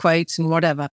happening in quotes and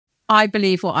whatever. I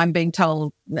believe what I'm being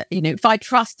told, if I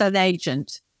trust an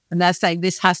agent, and they're saying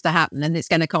this has to happen and it's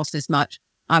going to cost this much,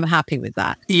 I'm happy with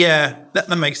that. Yeah, that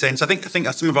makes sense. I think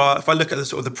some of our, if I look at the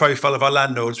sort of the profile of our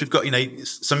landlords, we've got,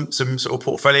 some sort of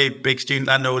portfolio, big student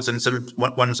landlords and some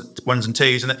ones and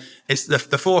twos. And it's the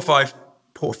 4 or 5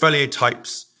 portfolio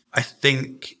types, I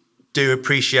think, do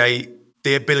appreciate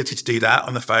the ability to do that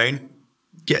on the phone,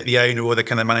 get the owner or the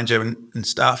kind of manager and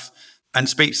stuff, and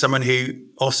speak to someone who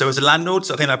also is a landlord.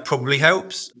 So I think that probably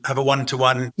helps, have a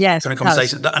one-to-one kind of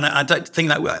conversation. And I don't think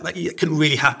that it can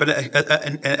really happen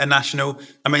at a national.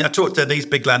 I mean, I talked to these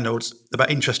big landlords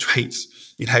about interest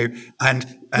rates, and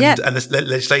the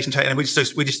legislation change, and we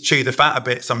just chew the fat a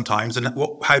bit sometimes. And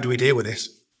how do we deal with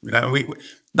this? I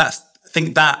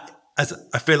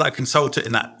feel like a consultant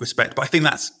in that respect, but I think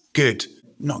that's good,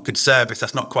 not good service.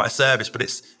 That's not quite a service, but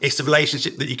it's a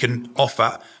relationship that you can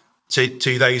offer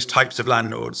to those types of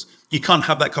landlords. You can't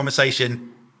have that conversation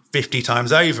 50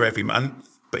 times over every month,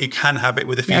 but you can have it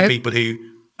with a few people who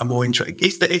are more interested.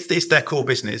 It's their core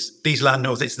business. These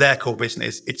landlords, it's their core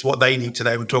business. It's what they need to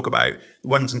know and talk about.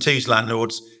 Ones and twos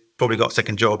landlords probably got a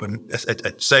second job, and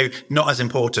so not as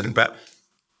important. But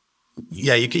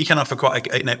yeah, you can offer quite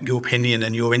your opinion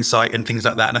and your insight and things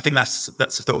like that. And I think that's the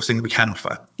sort of thing that we can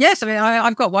offer. Yes, I mean,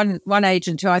 I've got one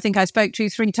agent who I think I spoke to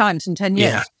 3 times in 10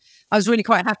 years. Yeah. I was really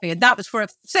quite happy. And that was for a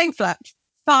same flat,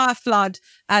 fire, flood,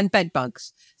 and bed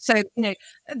bugs. So,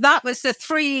 that was the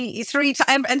three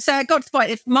times. And so I got to the point,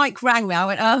 if Mike rang me, I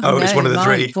went, it's one of the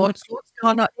Mike, 3. What's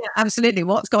gone on? Yeah, absolutely.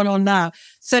 What's gone on now?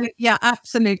 So, yeah,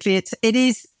 absolutely.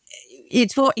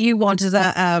 It's what you want as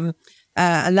a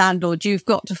landlord. You've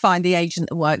got to find the agent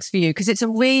that works for you, because it's a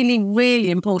really,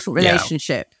 really important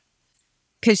relationship.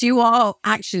 Because you are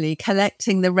actually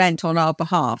collecting the rent on our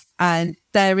behalf. And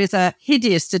there is a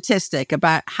hideous statistic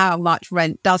about how much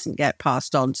rent doesn't get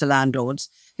passed on to landlords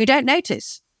who don't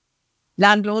notice.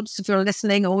 Landlords, if you're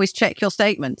listening, always check your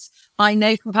statements. I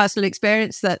know from personal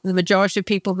experience that the majority of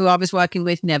people who I was working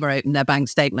with never opened their bank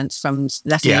statements from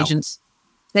letting agents.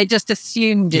 They just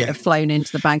assumed it had flown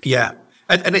into the bank. Yeah.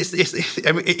 And it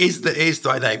is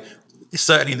like that. It's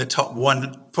certainly in the top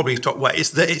one, probably top way.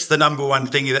 It's the number one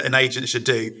thing that an agent should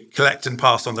do: collect and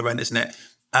pass on the rent, isn't it?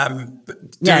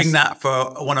 But doing that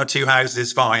for 1 or 2 houses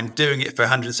is fine. Doing it for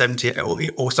 170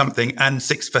 or something, and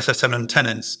 6 for 7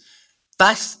 tenants,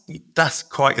 that's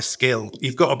quite a skill.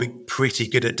 You've got to be pretty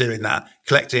good at doing that,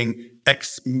 collecting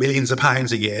X millions of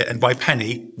pounds a year, and by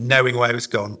penny knowing where it's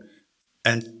gone,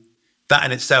 and that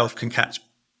in itself can catch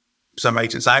some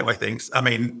agents out, I think. I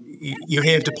mean, you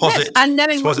hear deposits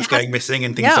going missing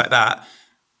and things like that.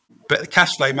 But the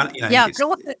cash flow,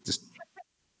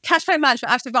 cash flow management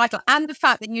is absolutely vital, and the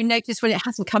fact that you notice when it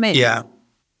hasn't come in. Yeah.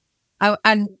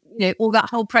 And all that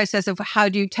whole process of how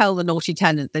do you tell the naughty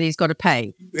tenant that he's got to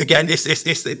pay? Again,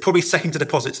 it's probably second to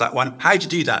deposits, that one. How do you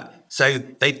do that? So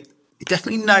they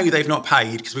definitely know they've not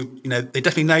paid, because they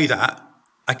definitely know that.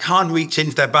 I can't reach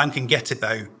into their bank and get it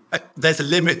though. There's a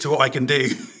limit to what I can do.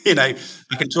 I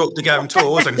can talk to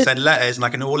guarantors, I can send letters, and I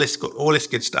can all this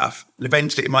good stuff. And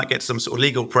eventually it might get some sort of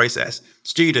legal process.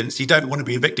 Students, you don't want to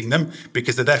be evicting them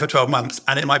because they're there for 12 months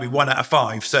and it might be 1 out of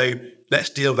 5. So let's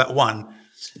deal with that one.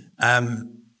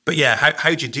 But yeah,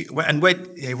 how do you do, and where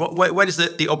does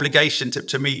the obligation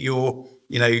to meet your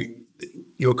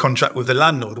contract with the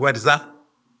landlord, where does that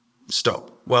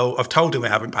stop? Well, I've told him I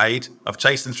haven't paid. I've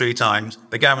chased them 3 times.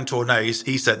 The guarantor knows.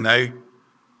 He said no.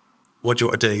 What do you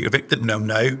want to do? Evict them?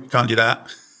 No, can't do that.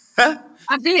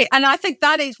 Absolutely. And I think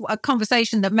that is a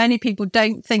conversation that many people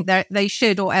don't think that they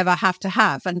should or ever have to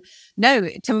have. And no,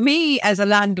 to me as a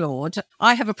landlord,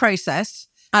 I have a process,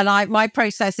 and my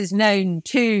process is known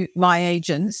to my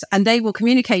agents, and they will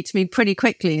communicate to me pretty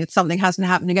quickly if something hasn't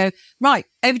happened and go, right,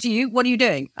 over to you. What are you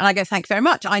doing? And I go, thank you very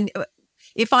much.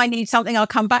 If I need something, I'll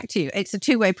come back to you. It's a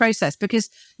 2-way process, because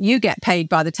you get paid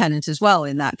by the tenant as well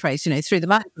in that place, through the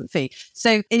management fee.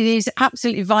 So it is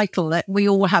absolutely vital that we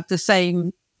all have the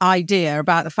same idea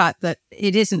about the fact that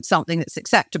it isn't something that's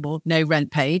acceptable, no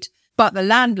rent paid. But the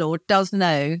landlord does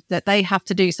know that they have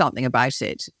to do something about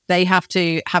it. They have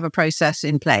to have a process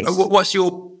in place. What's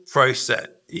your process?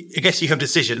 I guess you have a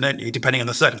decision, don't you, depending on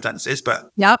the circumstances,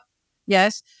 but... Yep.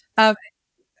 Yes. Well,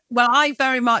 I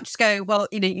very much go, well,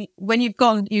 when you've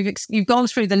gone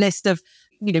through the list of,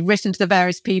 written to the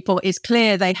various people, it's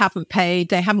clear they haven't paid,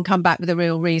 they haven't come back with a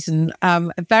real reason.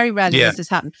 Very rarely does this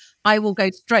happen. I will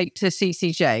go straight to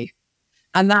CCJ.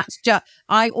 And that's just,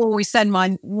 I always send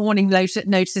my warning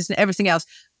notices and everything else,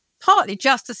 partly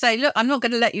just to say, look, I'm not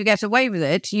going to let you get away with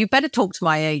it. You better talk to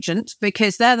my agent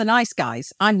because they're the nice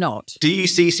guys. I'm not. Do you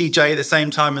CCJ at the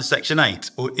same time as Section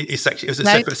 8? Or is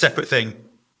it a separate thing?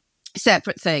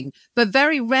 Separate thing. But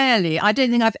very rarely, I don't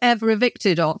think I've ever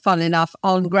evicted, funnily enough,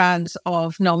 on grounds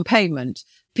of non-payment.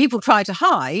 People try to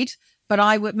hide, but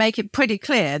I would make it pretty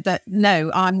clear that,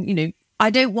 no, I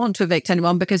don't want to evict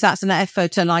anyone because that's an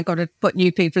effort and I got to put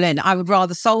new people in. I would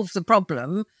rather solve the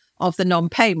problem of the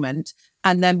non-payment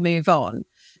and then move on.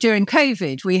 During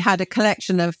COVID, we had a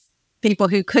collection of people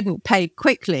who couldn't pay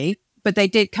quickly, but they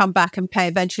did come back and pay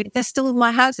eventually. They're still in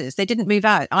my houses. They didn't move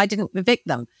out. I didn't evict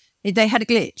them. They had a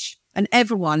glitch. And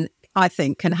everyone, I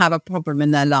think, can have a problem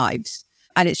in their lives.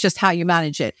 And it's just how you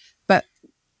manage it. But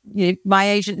my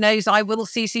agent knows I will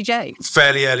CCJ.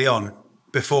 Fairly early on,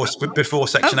 before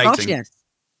Section 18. Gosh, yes.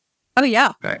 Oh,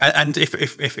 yeah. Okay. And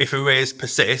if arrears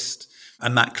persist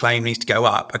and that claim needs to go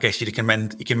up, I guess you can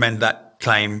amend that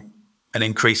claim and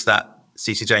increase that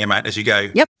CCJ amount as you go.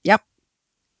 Yep.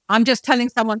 I'm just telling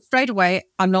someone straight away,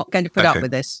 I'm not going to put up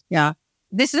with this. Yeah.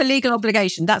 This is a legal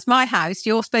obligation. That's my house.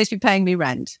 You're supposed to be paying me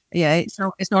rent. Yeah, it's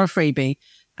not a freebie.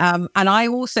 And I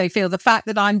also feel the fact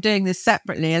that I'm doing this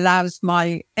separately allows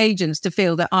my agents to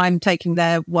feel that I'm taking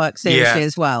their work seriously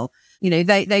as well.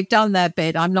 They've done their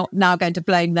bit. I'm not now going to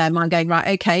blame them. I'm going,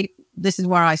 right, okay, this is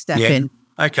where I step in.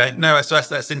 Okay. No, so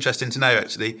that's interesting to know,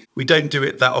 actually. We don't do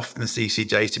it that often in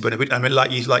CCJ, but I mean,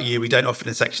 like you, we don't often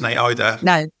in Section 8 either.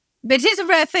 No. But it is a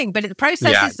rare thing, but the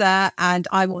process is there and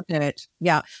I will do it.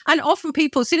 Yeah. And often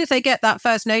people, as soon as they get that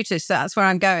first notice, that's where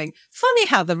I'm going. Funny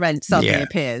how the rent suddenly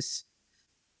appears.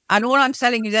 And all I'm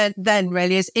telling you then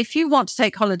really is if you want to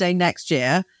take holiday next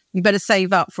year, you better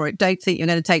save up for it. Don't think you're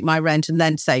going to take my rent and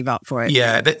then save up for it.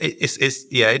 Yeah.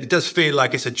 It does feel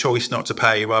like it's a choice not to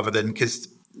pay rather than because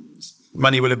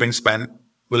money will have been spent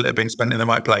in the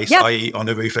right place, i.e. on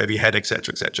the roof over your head, et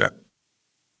cetera.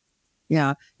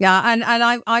 Yeah. And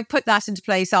I put that into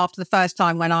place after the first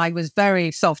time when I was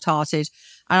very soft-hearted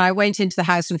and I went into the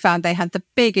house and found they had the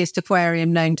biggest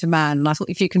aquarium known to man. And I thought,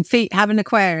 if you can have an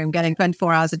aquarium getting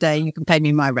 24 hours a day, you can pay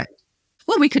me my rent.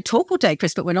 Well, we could talk all day,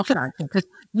 Chris, but we're not allowed to because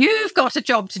you've got a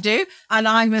job to do and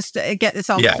I must get this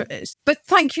off. Yeah. But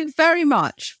thank you very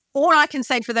much. All I can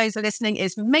say for those listening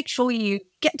is make sure you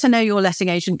get to know your letting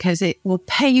agent because it will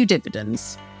pay you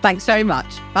dividends. Thanks very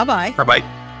much. Bye-bye.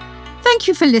 Bye-bye. Thank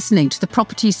you for listening to The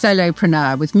Property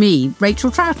Solopreneur with me, Rachel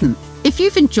Troughton. If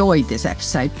you've enjoyed this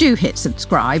episode, do hit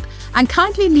subscribe and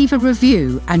kindly leave a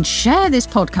review and share this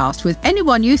podcast with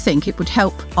anyone you think it would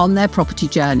help on their property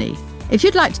journey. If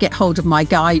you'd like to get hold of my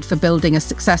guide for building a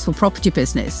successful property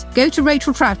business, go to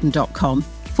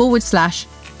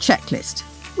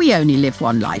racheltroughton.com/checklist. We only live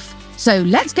one life. So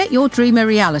let's get your dream a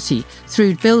reality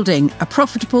through building a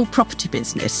profitable property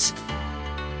business.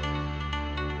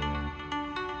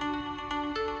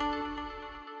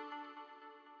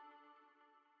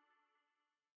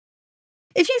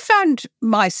 If you found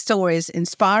my stories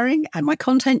inspiring and my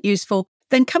content useful,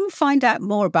 then come find out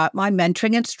more about my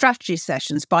mentoring and strategy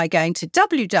sessions by going to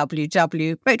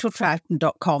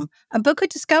www.racheltroughton.com and book a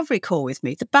discovery call with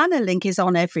me. The banner link is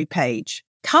on every page.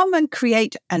 Come and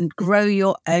create and grow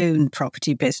your own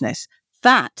property business.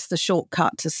 That's the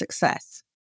shortcut to success.